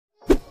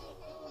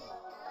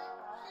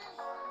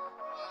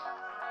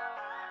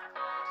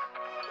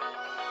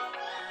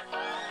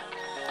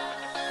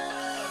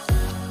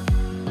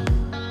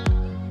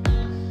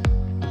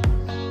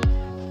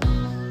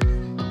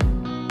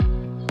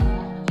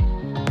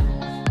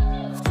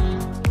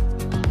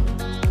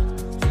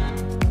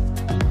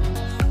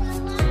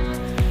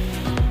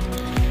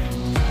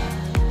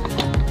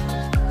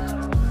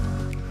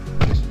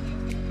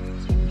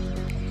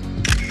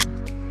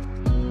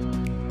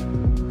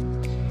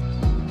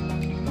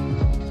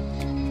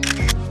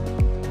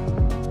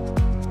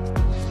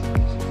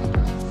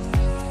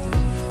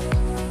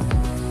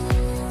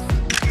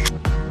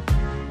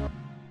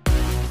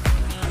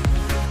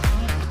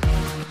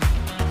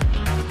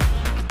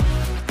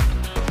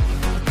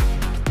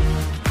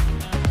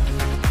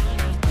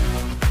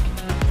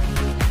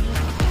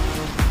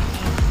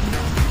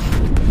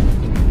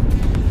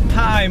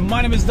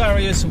name is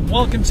Dariusz,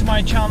 welcome to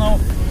my channel.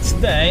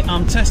 Today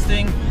I'm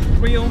testing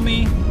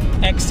Realme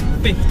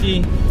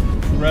X50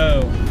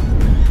 Pro.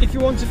 If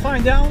you want to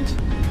find out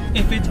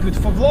if it's good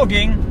for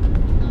vlogging,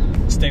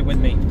 stay with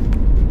me.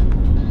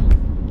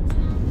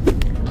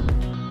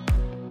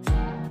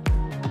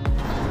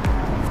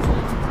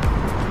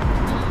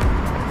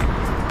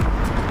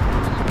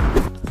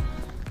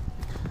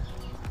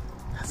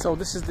 So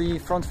this is the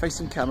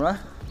front-facing camera.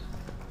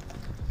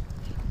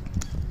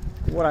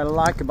 What I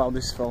like about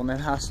this phone, it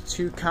has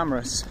two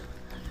cameras,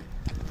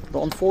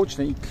 but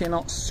unfortunately you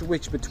cannot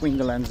switch between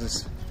the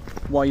lenses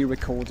while you're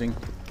recording.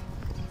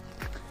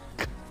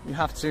 You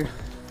have to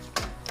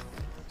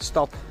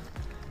stop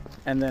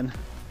and then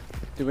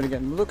do it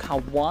again. Look how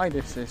wide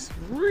this is.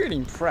 Really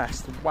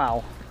impressed.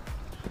 Wow,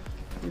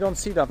 you don't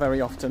see that very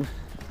often.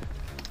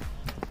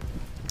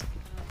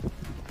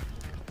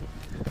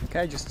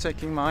 Okay, just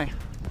taking my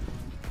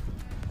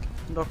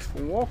dogs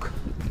for a walk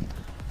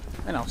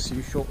and I'll see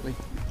you shortly.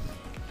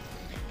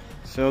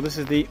 So this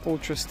is the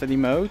ultra steady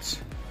mode,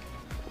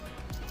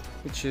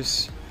 which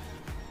seems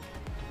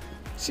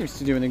to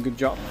be doing a good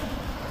job.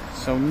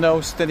 So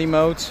no steady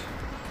mode,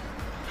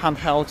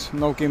 handheld,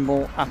 no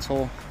gimbal at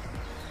all.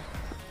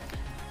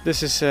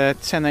 This is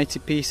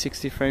 1080p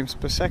 60 frames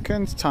per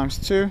second times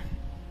 2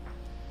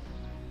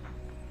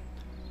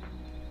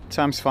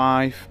 times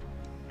 5.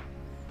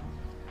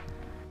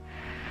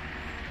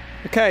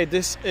 Okay,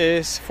 this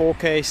is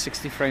 4K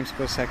 60 frames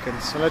per second.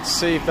 So let's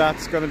see if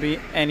that's going to be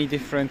any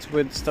different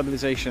with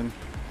stabilization.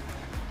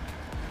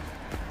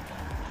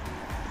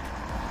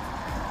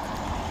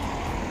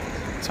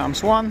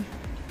 Times 1.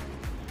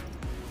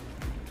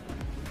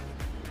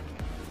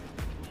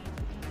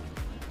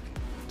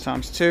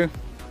 Times 2.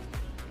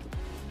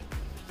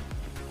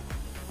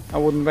 I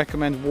wouldn't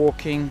recommend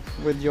walking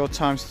with your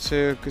times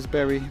 2 because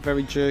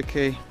very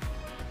jerky.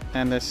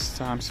 And this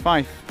times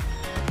 5.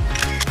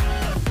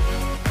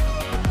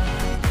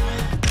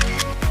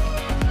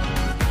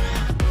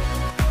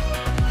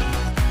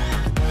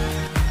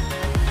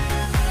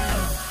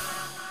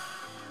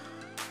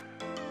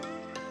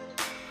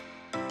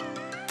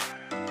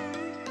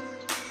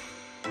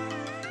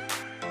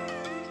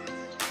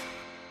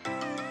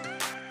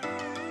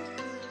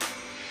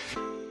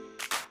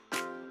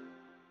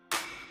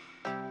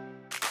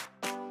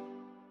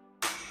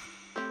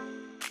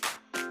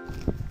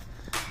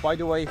 By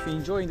the way, if you're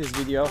enjoying this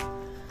video,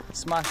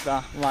 smash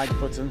that like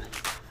button,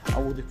 I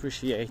would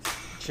appreciate.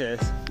 Cheers.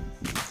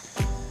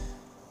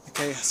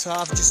 Okay, so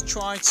I've just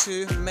tried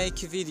to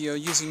make a video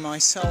using my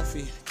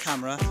selfie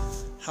camera,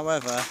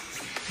 however,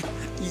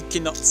 you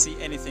cannot see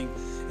anything.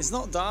 It's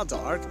not that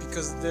dark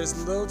because there's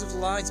loads of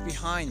lights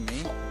behind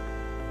me.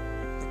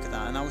 Look at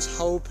that, and I was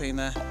hoping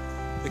that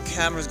the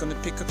camera's going to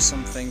pick up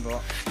something,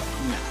 but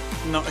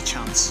no, not a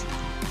chance.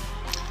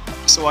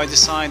 So I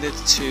decided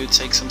to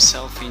take some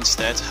selfie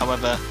instead.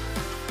 However,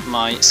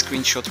 my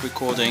screenshot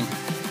recording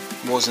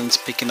wasn't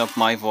picking up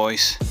my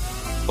voice,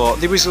 but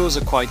the results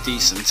are quite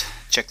decent.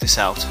 Check this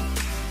out.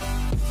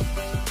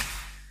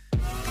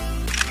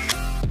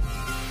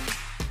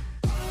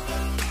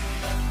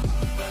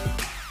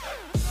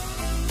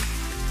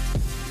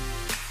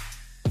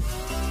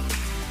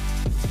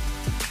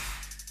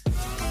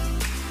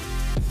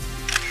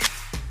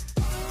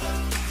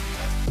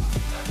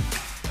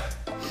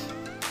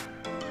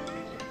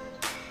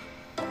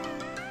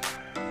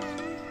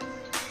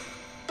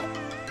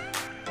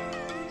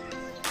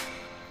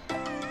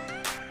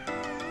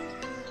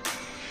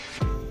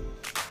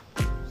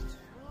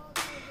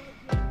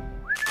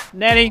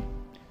 Nelly.